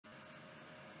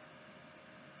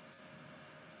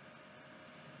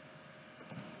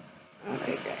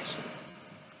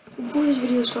Before this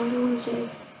video starts, I want to say,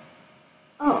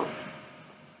 I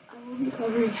will be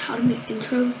covering how to make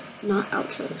intros, not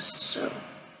outros. So,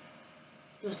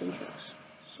 just intros.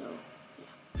 So,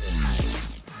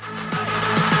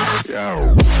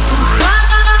 yeah.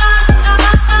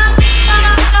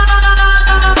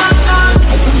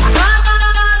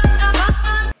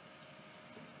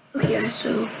 Okay, guys.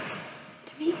 So,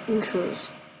 to make intros,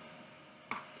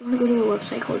 you want to go to a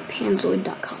website called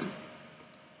panzoid.com.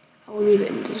 I will leave it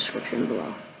in the description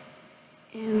below.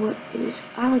 And what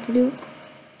I like to do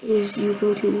is you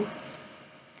go to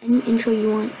any intro you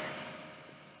want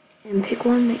and pick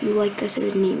one that you like that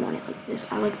says name on it. Like this,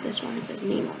 I like this one. It says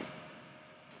name on it.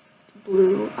 It's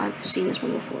blue. I've seen this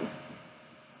one before.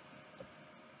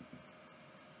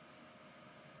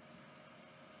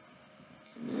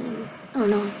 And then, oh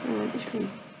no, it's green.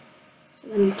 So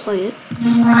then you play it.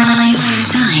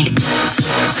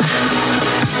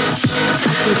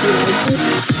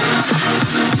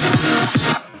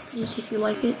 You see if you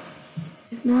like it.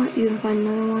 If not, you can find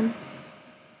another one.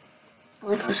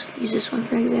 Let's use this one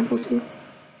for example too.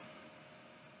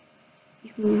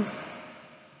 You can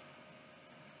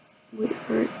wait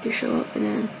for it to show up and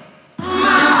then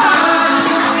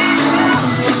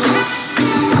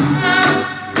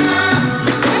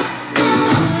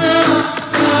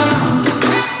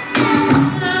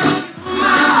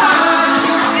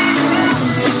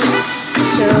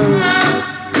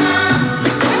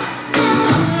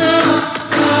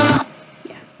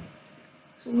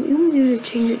So what you want to do to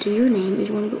change it to your name is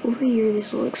you want to go over here,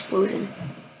 this little explosion.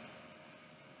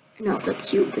 No, the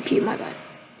cube, my bad.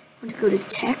 You want to go to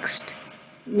text,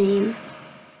 name,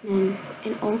 and then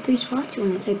in all three spots you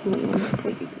want to type in what you want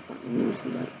your name to be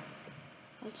like.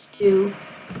 Let's do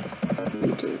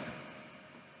YouTube.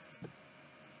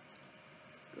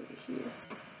 Over here.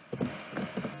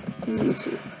 And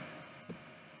YouTube.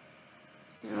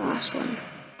 And the last one.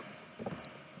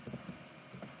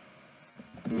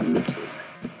 And YouTube.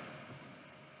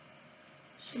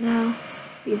 So now,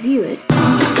 review it.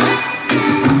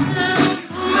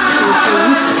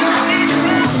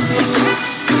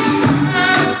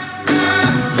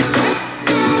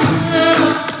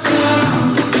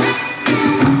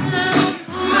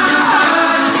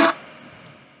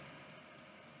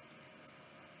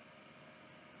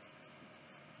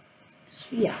 So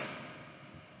yeah.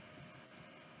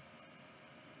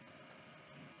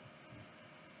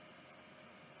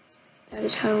 That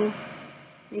is how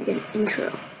make an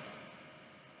intro.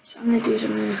 So I'm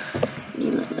gonna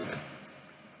name it like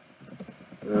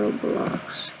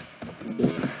Roblox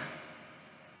Beam.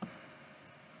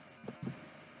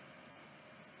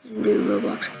 And do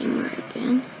Roblox Gamer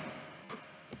again.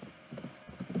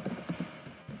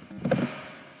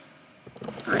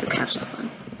 Alright, caps lock on.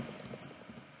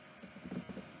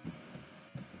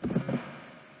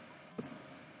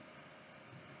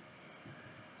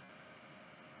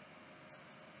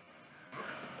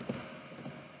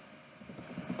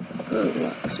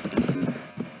 Roblox Gamer.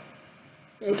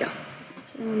 There you go. So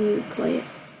then when you play it,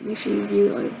 make sure you view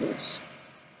it like this.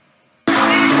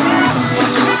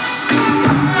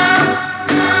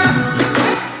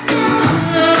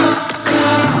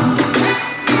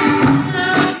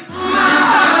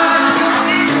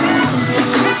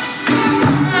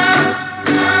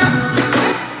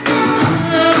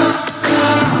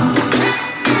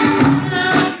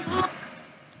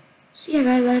 So yeah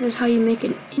guys, that is how you make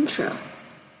an intro.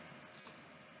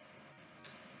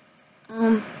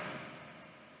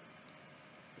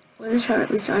 Well, this is how, at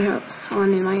least how I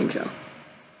made my intro.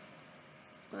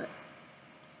 But,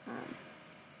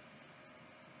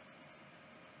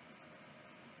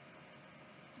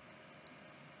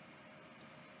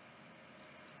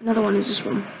 another one is this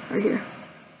one, right here.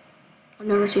 I've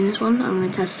never seen this one. I'm going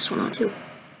to test this one out too.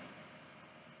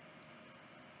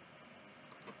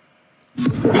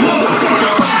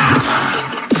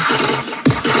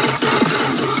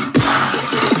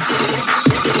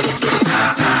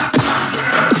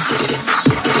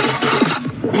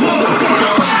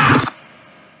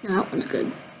 That one's good.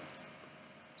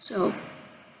 So,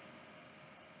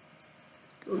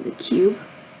 go to the cube,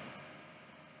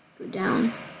 go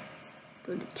down,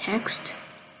 go to text,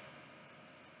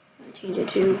 I'm going to change it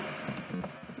to,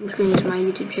 I'm just going to use my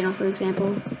YouTube channel for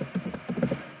example.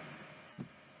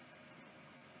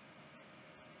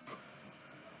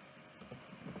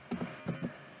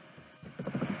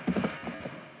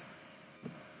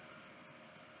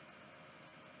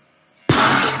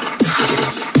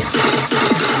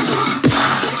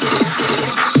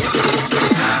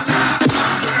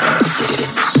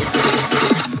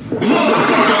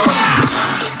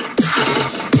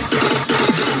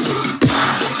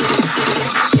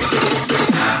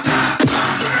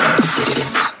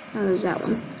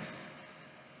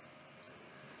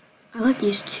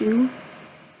 these two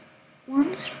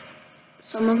ones,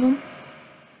 some of them.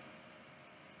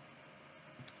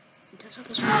 Test out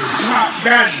this one.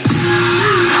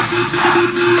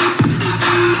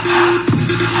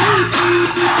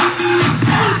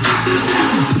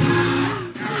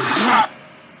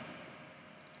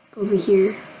 Go over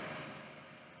here.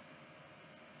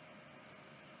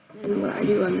 And what I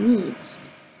do on these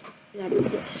is I do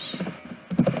this.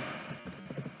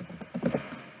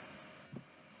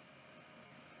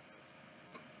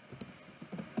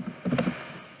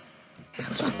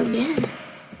 Caps off again.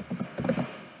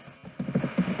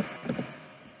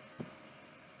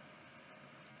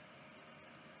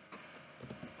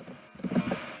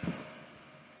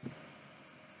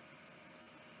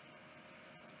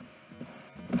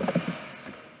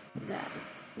 That.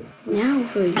 Now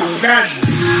for you. Now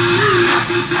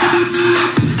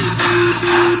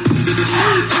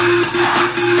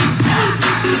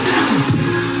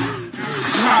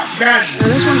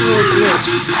this one's a little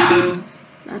glitched, so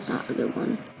that's not a good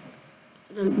one.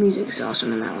 The music's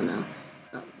awesome in that one though.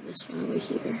 About this one over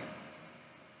here.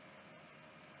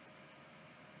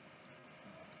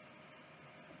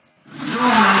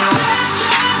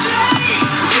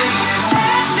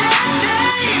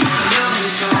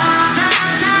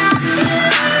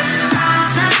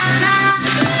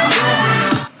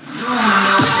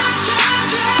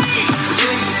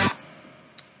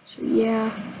 So yeah,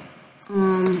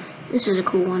 this is a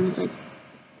cool one. It's like,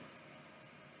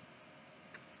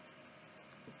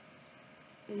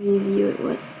 if you view it,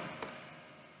 what?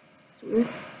 It's weird.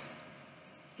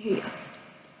 Here you go.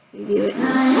 You view it.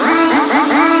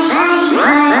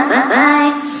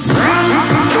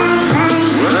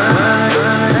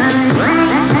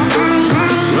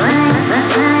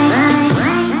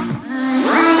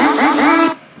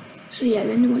 So yeah,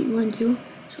 then what you want to do,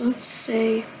 so let's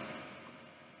say if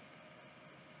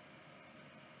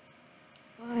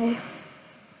I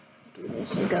do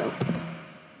this and go.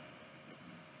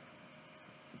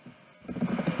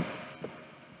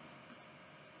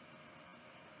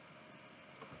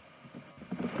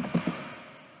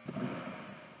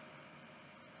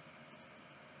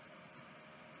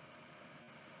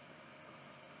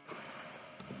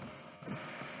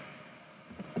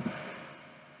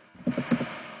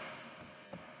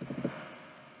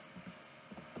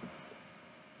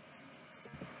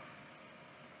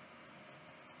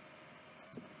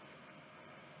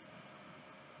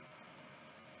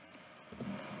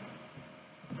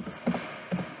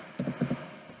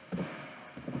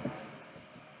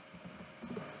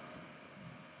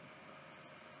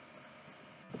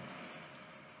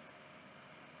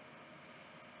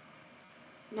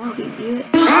 Now we view it.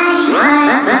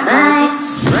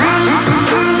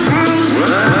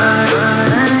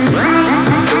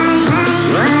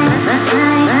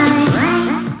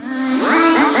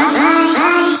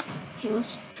 Okay,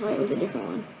 let's try it with a different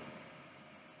one.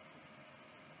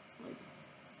 Like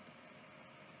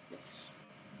this.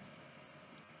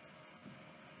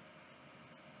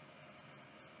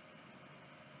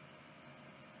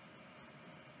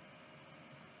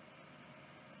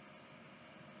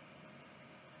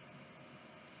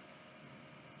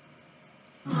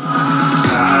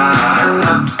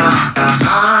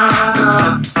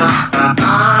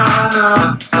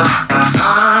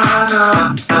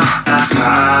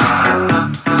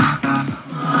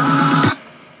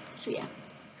 So yeah,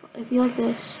 if you like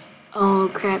this, oh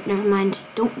crap, never mind.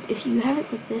 Don't, if you have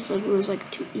it like this, like where it's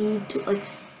like to like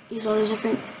use all those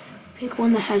different, pick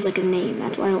one that has like a name.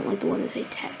 That's why I don't like the one that say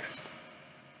text.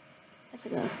 That's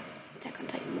like a Attack on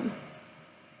Titan one.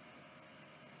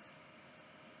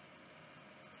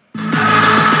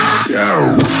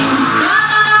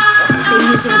 Same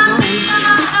music as mine.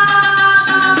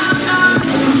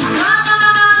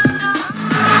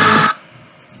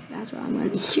 That's why I'm going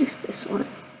to use this one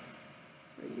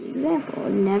for the example.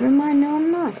 Never mind, no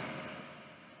I'm not.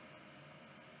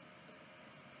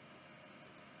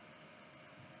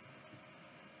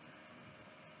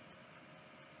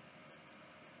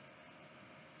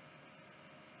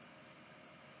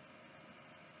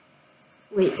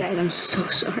 Wait guys, I'm so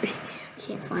sorry. I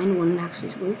can't find one that actually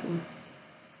is working.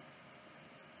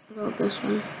 What about this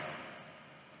one?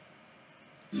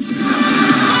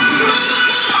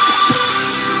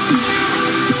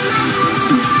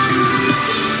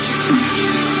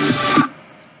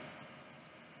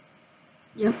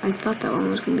 Yep, I thought that one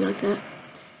was gonna be like that.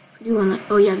 If we do one like,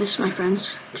 oh yeah, this is my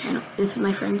friend's channel. This is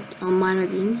my friend, Minor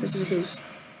Games. This is his.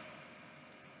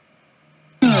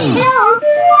 Help!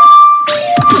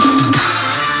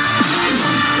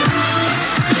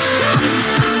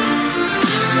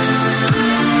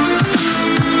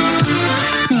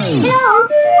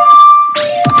 Help!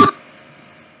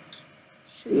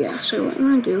 So yeah, so what you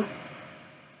want to do,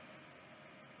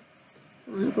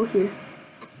 you want to go here.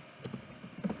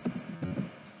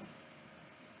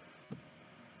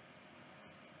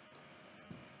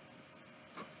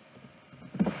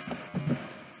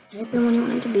 Type in what you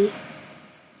want it to be.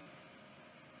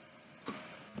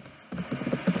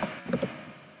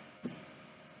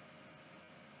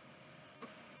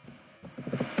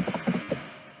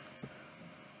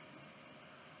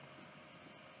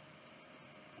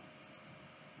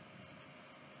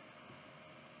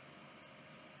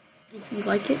 If you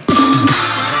like it.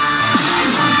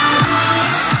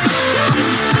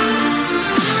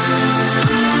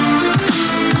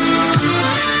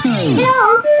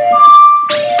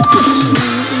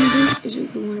 Is you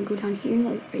want to go down here,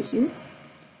 like right here. You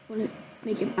want to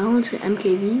make it balance to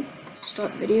MKV.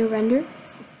 Start video render.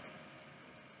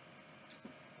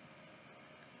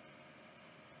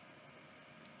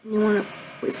 And you want to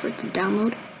wait for it to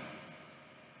download.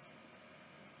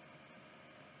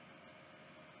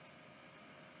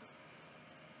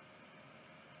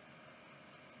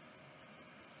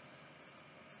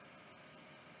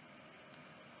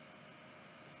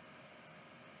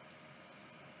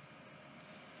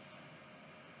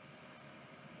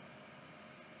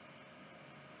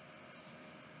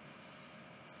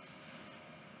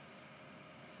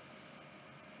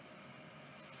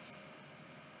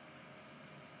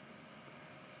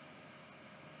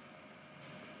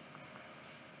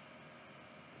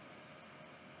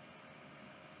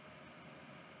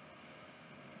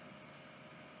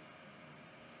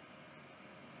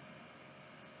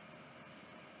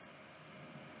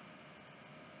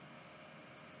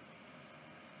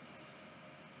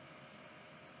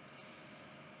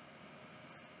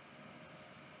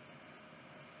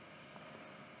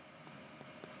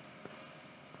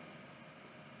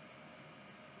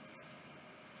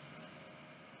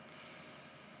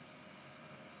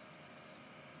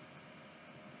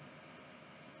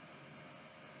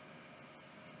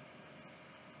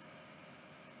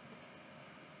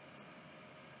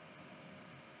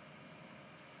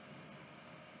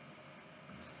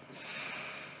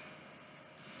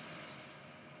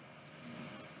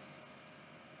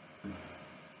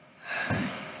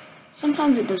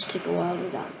 Sometimes it does take a while to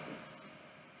download.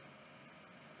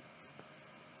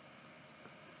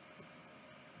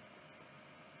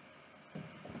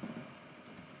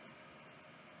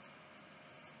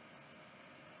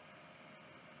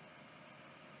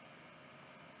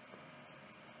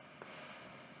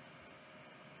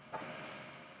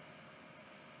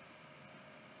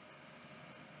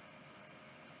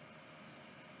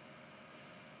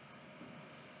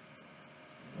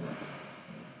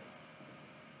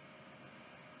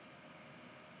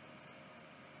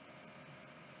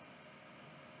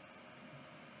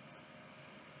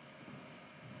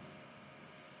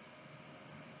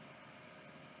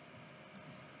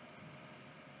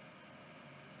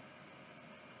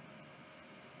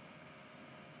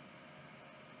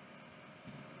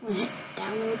 I'm gonna hit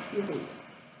download your video.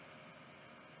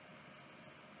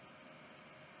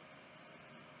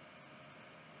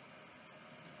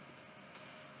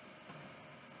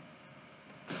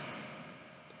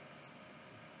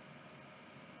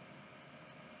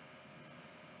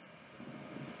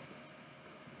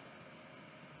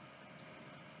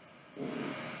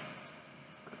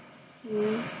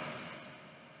 Here,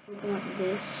 open up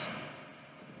this.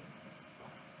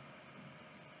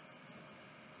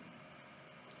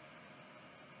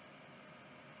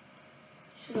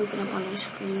 Should open up on your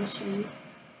screen soon.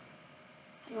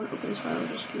 I don't want to open this file, I'll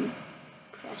just do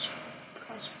press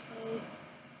play.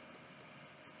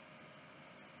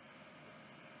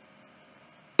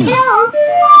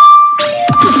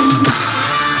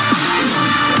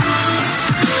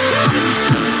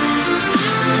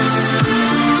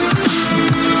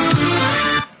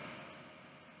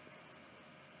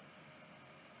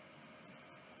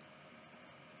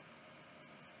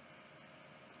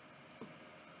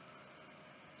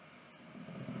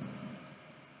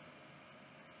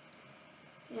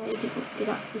 Yeah, you can get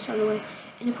out this other way.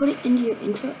 And to put it into your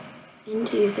intro,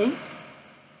 into your thing.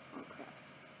 Oh crap.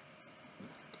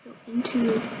 To go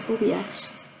into OBS,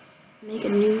 make a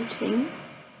new thing.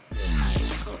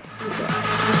 Oh, intro.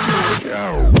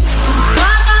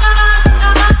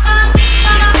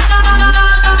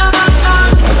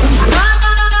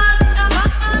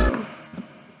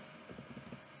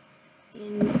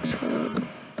 Intro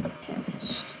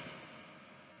test.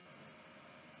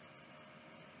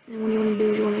 And then what you want to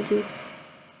do is you want to do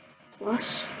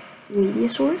plus media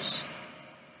source.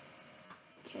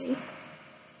 Okay.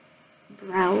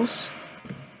 Browse.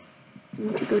 You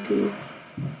want to go to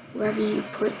wherever you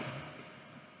put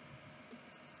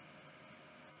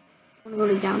want to go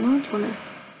to downloads, you want to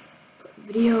put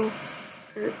video,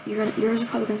 or yours is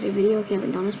probably going to say video if you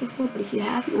haven't done this before, but if you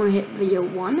have, you want to hit video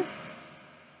 1.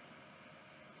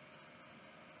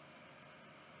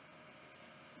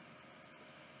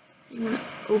 You want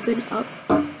to open up,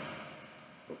 oh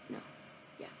no,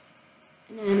 yeah,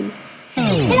 and then,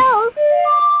 hello!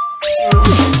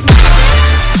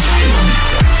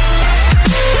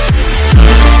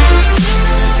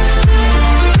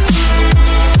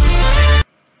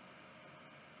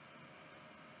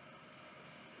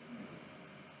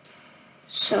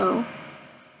 So